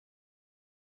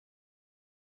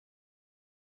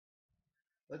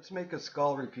Let's make a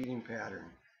skull repeating pattern.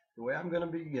 The way I'm going to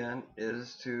begin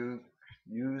is to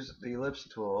use the ellipse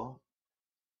tool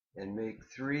and make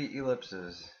 3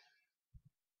 ellipses.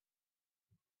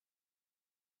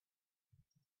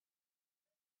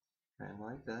 And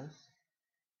like this.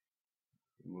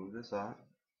 Move this up.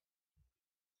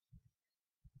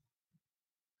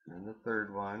 And the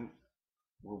third one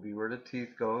will be where the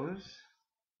teeth goes.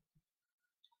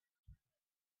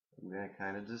 I'm going to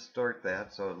kind of distort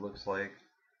that so it looks like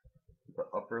the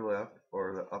upper lip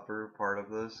or the upper part of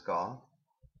the skull.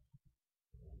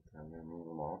 I'm going to move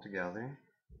them all together.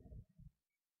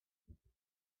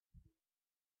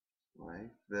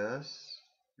 Like this.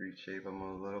 Reshape them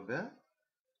a little bit.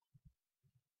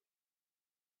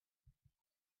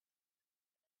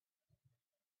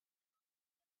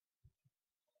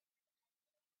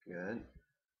 Good.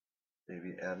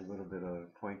 Maybe add a little bit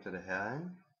of point to the head.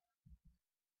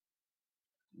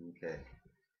 Okay.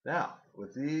 Now,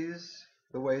 with these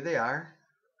the way they are,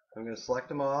 I'm going to select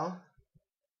them all,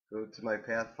 go to my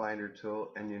Pathfinder tool,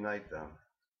 and unite them.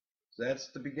 So that's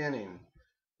the beginning.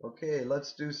 Okay,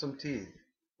 let's do some teeth.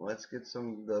 Let's get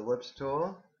the ellipse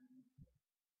tool,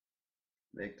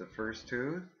 make the first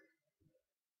tooth,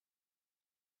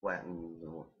 flatten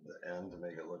the end to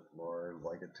make it look more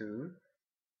like a tooth.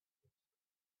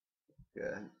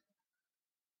 Good.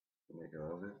 Make it a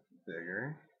little bit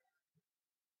bigger,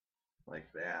 like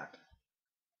that.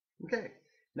 Okay,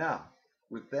 now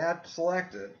with that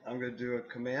selected, I'm going to do a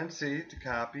Command C to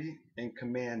copy and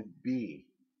Command B.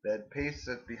 That pastes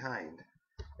it behind.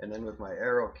 And then with my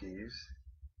arrow keys,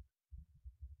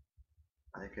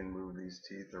 I can move these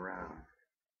teeth around.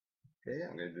 Okay,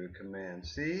 I'm going to do Command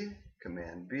C,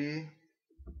 Command B,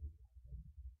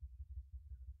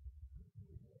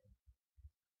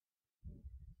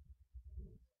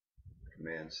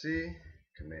 Command C,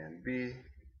 Command B,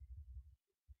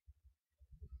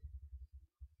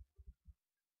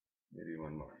 maybe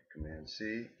one more, Command C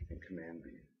and Command B.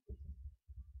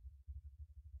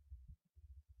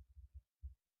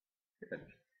 Good.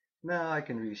 Now I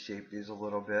can reshape these a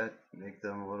little bit, make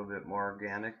them a little bit more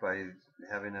organic by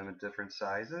having them at different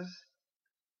sizes.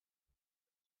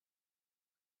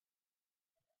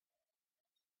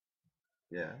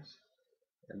 Yes.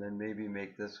 And then maybe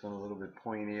make this one a little bit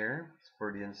pointier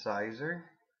for the incisor.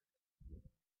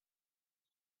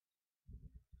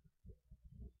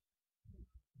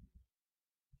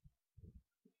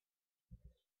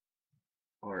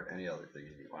 Or any other thing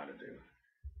you want to do.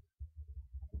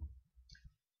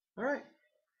 Alright,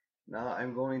 now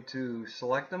I'm going to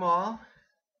select them all,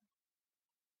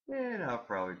 and I'll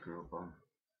probably group them.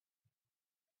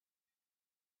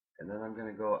 And then I'm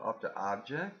going to go up to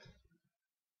Object,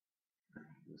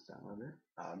 this down a bit,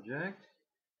 Object,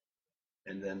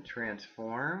 and then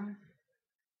Transform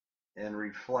and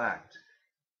Reflect.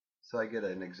 So I get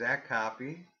an exact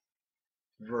copy,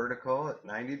 vertical at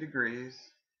 90 degrees.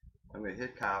 I'm going to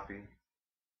hit copy,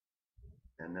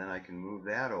 and then I can move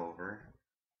that over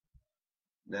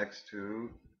next to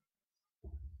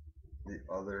the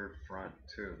other front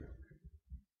tooth.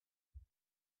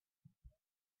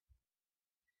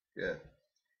 Good.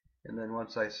 And then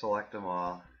once I select them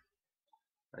all,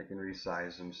 I can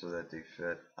resize them so that they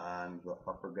fit on the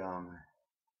upper gum.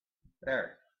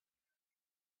 There.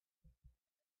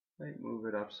 Might move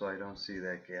it up so I don't see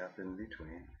that gap in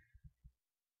between.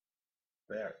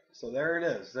 There. So there it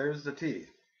is. There's the teeth.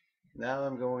 Now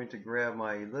I'm going to grab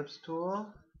my ellipse tool,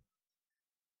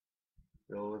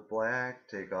 fill with black,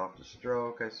 take off the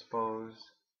stroke, I suppose,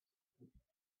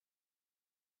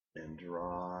 and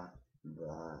draw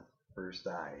the first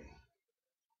eye.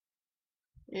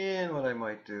 And what I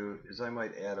might do is I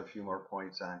might add a few more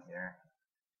points on here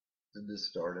to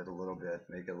distort it a little bit,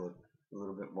 make it look a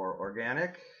little bit more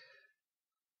organic.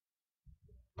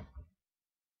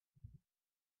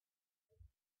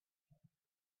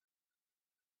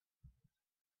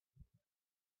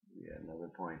 Yeah, another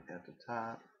point at the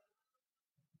top.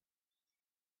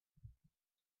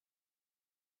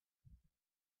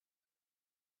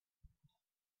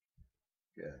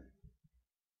 Good.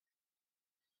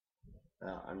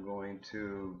 Now I'm going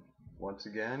to once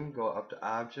again go up to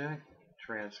Object,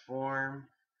 Transform,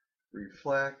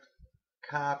 Reflect,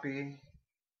 Copy, and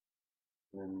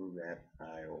then move that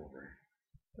eye over.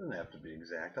 Doesn't have to be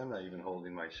exact. I'm not even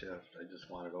holding my shift. I just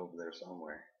want it over there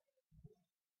somewhere.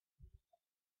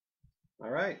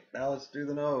 Alright, now let's do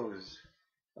the nose.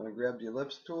 I'm going to grab the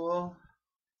ellipse tool.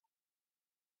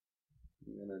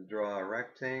 I'm going to draw a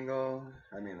rectangle.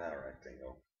 I mean, not a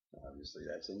rectangle. Obviously,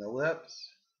 that's an ellipse.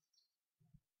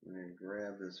 I'm going to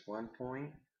grab this one point.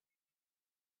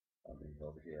 I'll move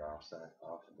over here off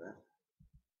of it.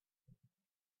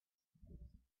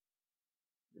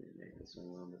 Make this one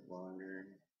a little bit longer.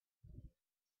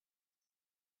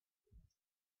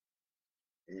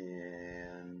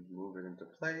 And move it into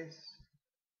place.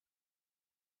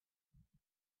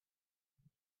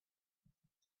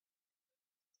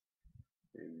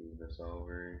 And move this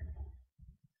over.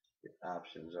 The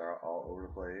options are all over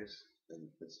the place, and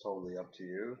it's totally up to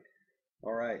you.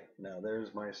 Alright, now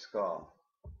there's my skull.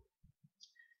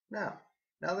 Now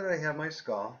that I have my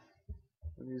skull,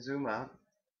 let me zoom out.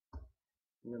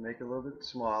 I'm going to make it a little bit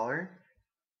smaller.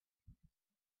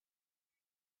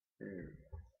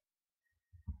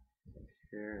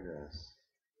 Here it is.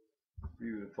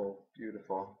 Beautiful,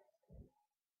 beautiful.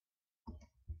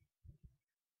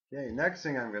 Okay, next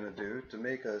thing I'm going to do to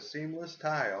make a seamless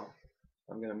tile,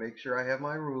 I'm going to make sure I have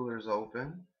my rulers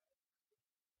open.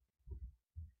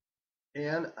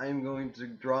 And I'm going to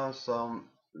draw some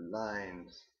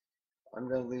lines. I'm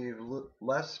going to leave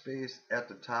less space at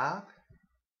the top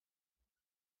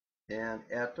and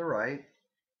at the right,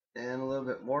 and a little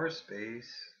bit more space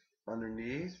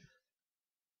underneath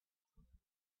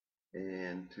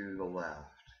and to the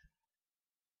left.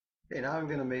 Okay, now I'm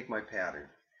going to make my pattern.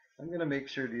 I'm going to make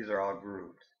sure these are all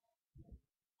grouped.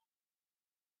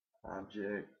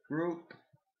 Object, group,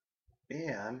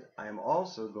 and I'm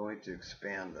also going to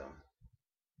expand them.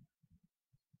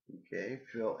 Okay,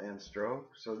 fill and stroke.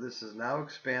 So this is now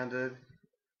expanded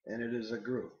and it is a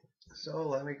group. So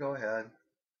let me go ahead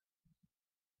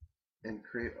and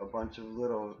create a bunch of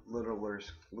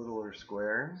littler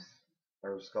squares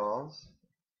or skulls,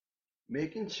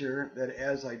 making sure that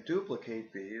as I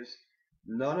duplicate these,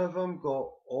 none of them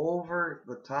go over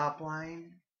the top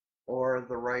line or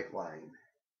the right line.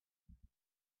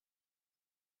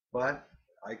 But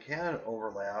I can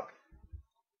overlap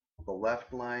the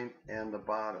left line and the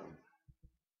bottom.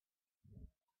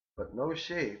 But no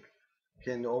shape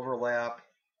can overlap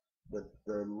the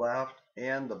left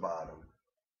and the bottom.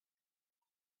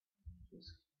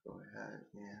 Just go ahead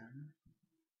and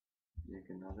make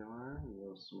another one, a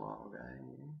little small guy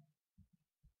here.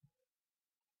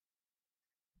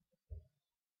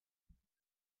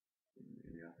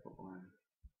 Maybe I'll put one.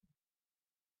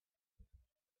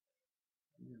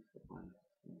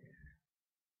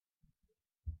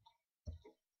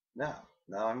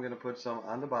 Now I'm going to put some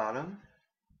on the bottom.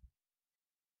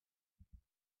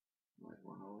 Like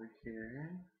one over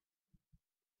here.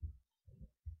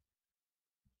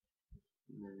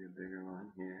 Maybe a bigger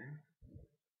one here.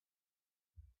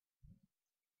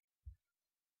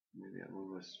 Maybe I'll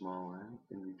move a small one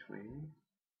in between.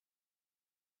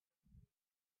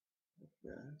 Like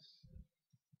this.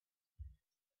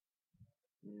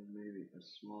 And maybe a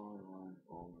smaller one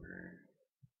over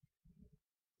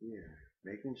here.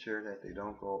 Making sure that they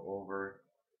don't go over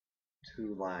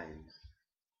two lines.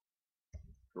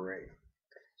 Great.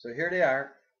 So here they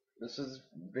are. This is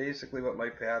basically what my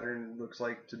pattern looks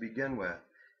like to begin with.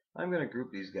 I'm going to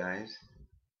group these guys.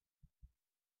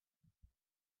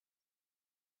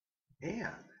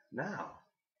 And now,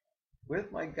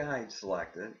 with my guide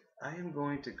selected, I am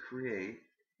going to create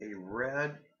a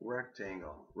red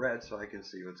rectangle. Red so I can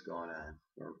see what's going on,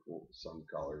 or some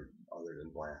color other than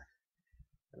black.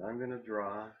 And I'm going to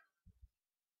draw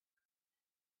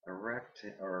a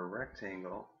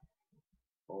rectangle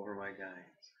over my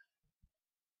guides.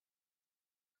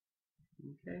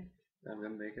 Okay, I'm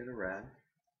going to make it a red.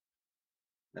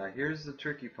 Now here's the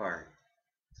tricky part.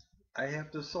 I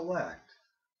have to select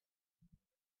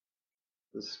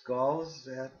the skulls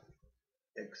that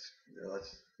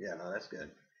that's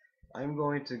good. I'm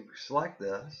going to select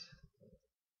this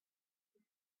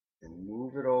and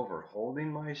move it over,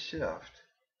 holding my shift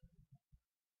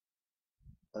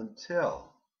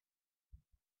until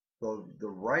the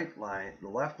right line, the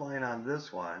left line on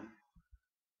this one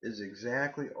is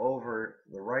exactly over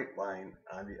the right line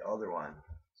on the other one.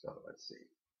 So let's see.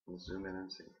 We'll zoom in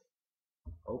and see.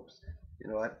 Oops. You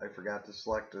know what? I forgot to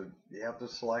select you have to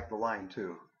select the line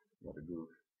too. What a goof.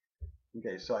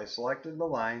 Okay, so I selected the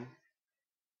line,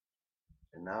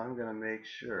 and now I'm going to make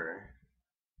sure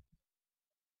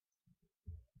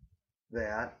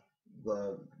that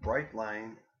the right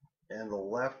line and the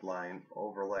left line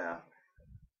overlap.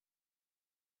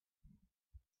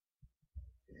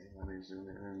 Okay, let me zoom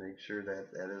in and make sure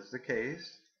that that is the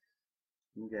case.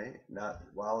 Okay, not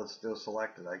while it's still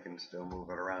selected, I can still move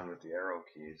it around with the arrow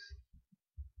keys.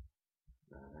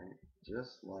 Alright,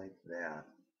 just like that.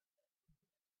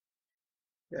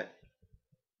 Good.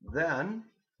 Then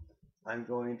I'm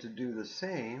going to do the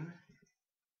same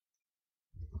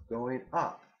going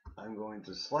up. I'm going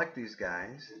to select these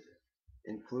guys,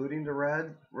 including the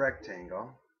red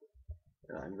rectangle,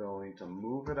 and I'm going to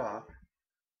move it up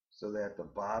so that the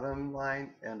bottom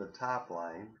line and the top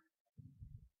line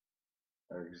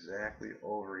are exactly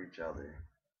over each other.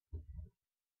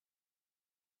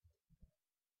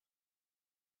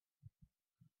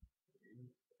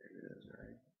 There it is,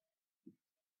 right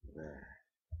there.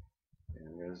 And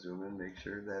I'm going to zoom in, make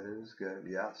sure that is good.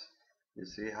 Yes. You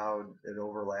see how it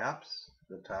overlaps,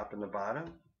 the top and the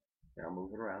bottom? Now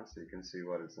move it around so you can see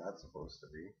what it's not supposed to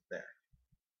be. There.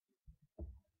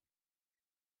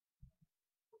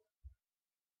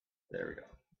 There we go.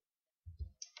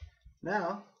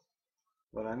 Now,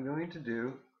 what I'm going to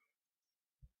do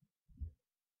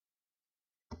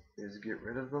is get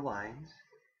rid of the lines,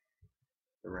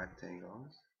 the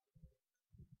rectangles,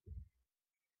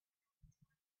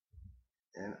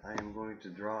 and I am going to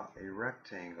draw a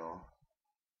rectangle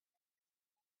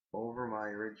over my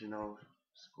original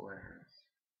squares.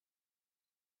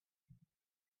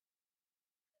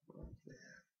 Like that.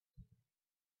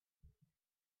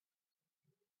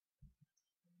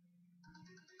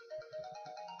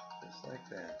 Just like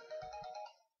that.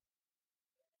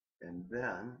 And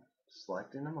then,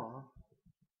 selecting them all,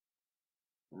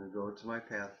 I'm going to go to my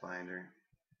Pathfinder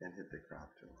and hit the crop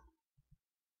tool.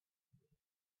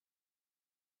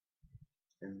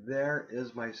 And there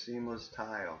is my seamless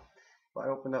tile. If I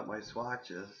open up my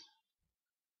swatches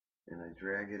and I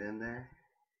drag it in there,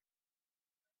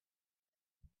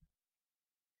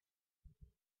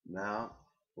 now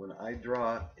when I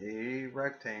draw a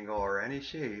rectangle or any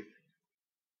shape,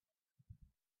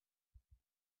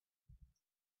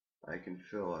 I can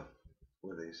fill it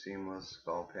with a seamless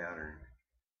skull pattern.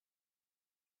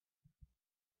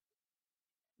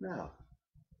 Now,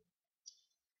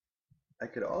 I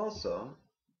could also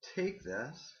take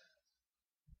this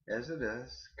as it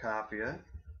is, copy it,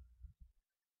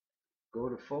 go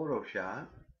to Photoshop,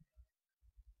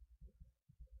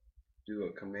 do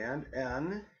a Command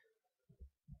N,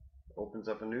 opens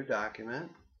up a new document,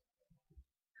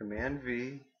 Command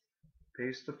V,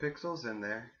 paste the pixels in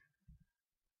there,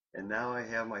 and now I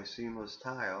have my seamless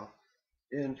tile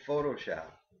in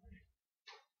Photoshop.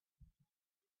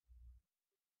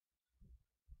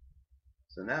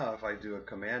 So now if I do a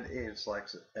Command A and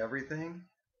select everything,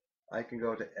 I can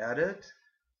go to Edit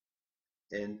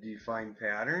and define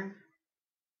pattern.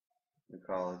 We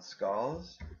call it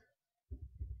skulls.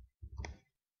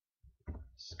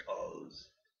 Skulls.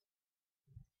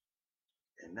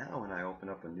 And now when I open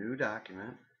up a new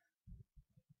document,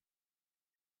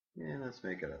 and let's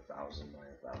make it 1,000 by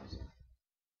 1,000.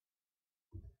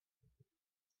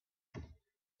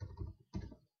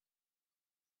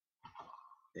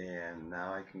 And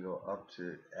now I can go up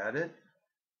to Edit,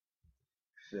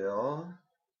 Fill,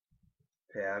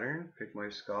 Pattern, pick my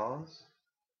skulls,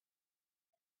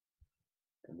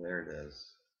 and there it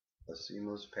is, a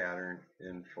seamless pattern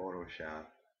in Photoshop.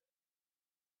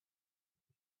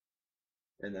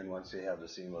 And then once you have the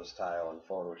seamless tile in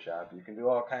Photoshop, you can do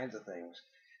all kinds of things.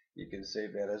 You can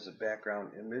save that as a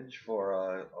background image for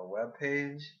a web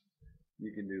page.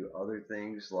 You can do other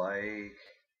things like,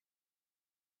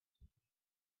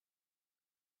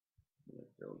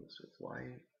 let's fill this with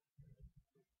white.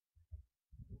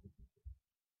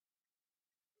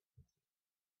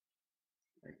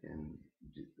 I can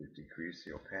decrease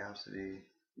the opacity,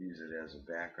 use it as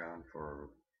a background for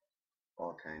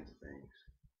all kinds of things.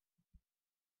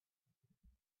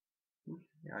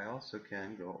 I also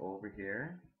can go over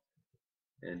here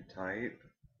and type,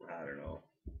 I don't know,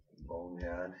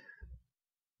 bonehead.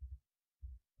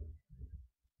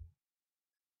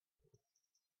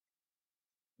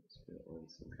 Let's fill in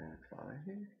some kind of font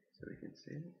here so we can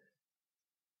see it.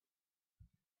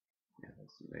 Yeah,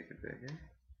 let's make it bigger.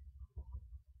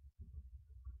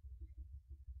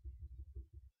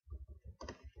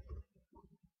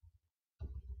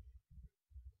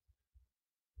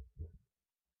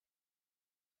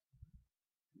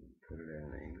 Put it at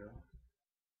an angle.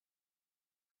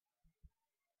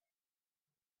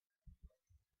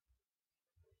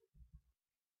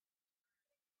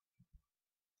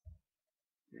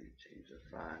 Maybe change the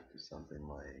font to something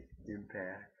like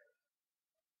Impact.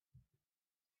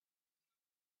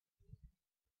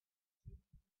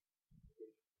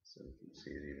 So you can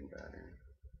see it even better.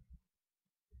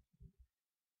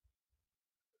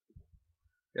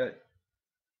 Good.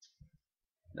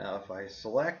 Now if I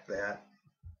select that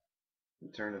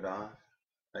and turn it off,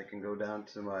 I can go down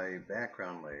to my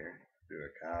background layer, do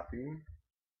a copy,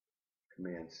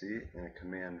 Command C and a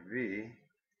Command V,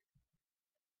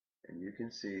 and you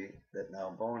can see that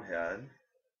now Bonehead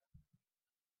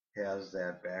has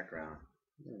that background.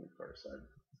 And of course I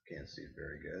can't see it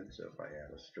very good, so if I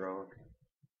add a stroke,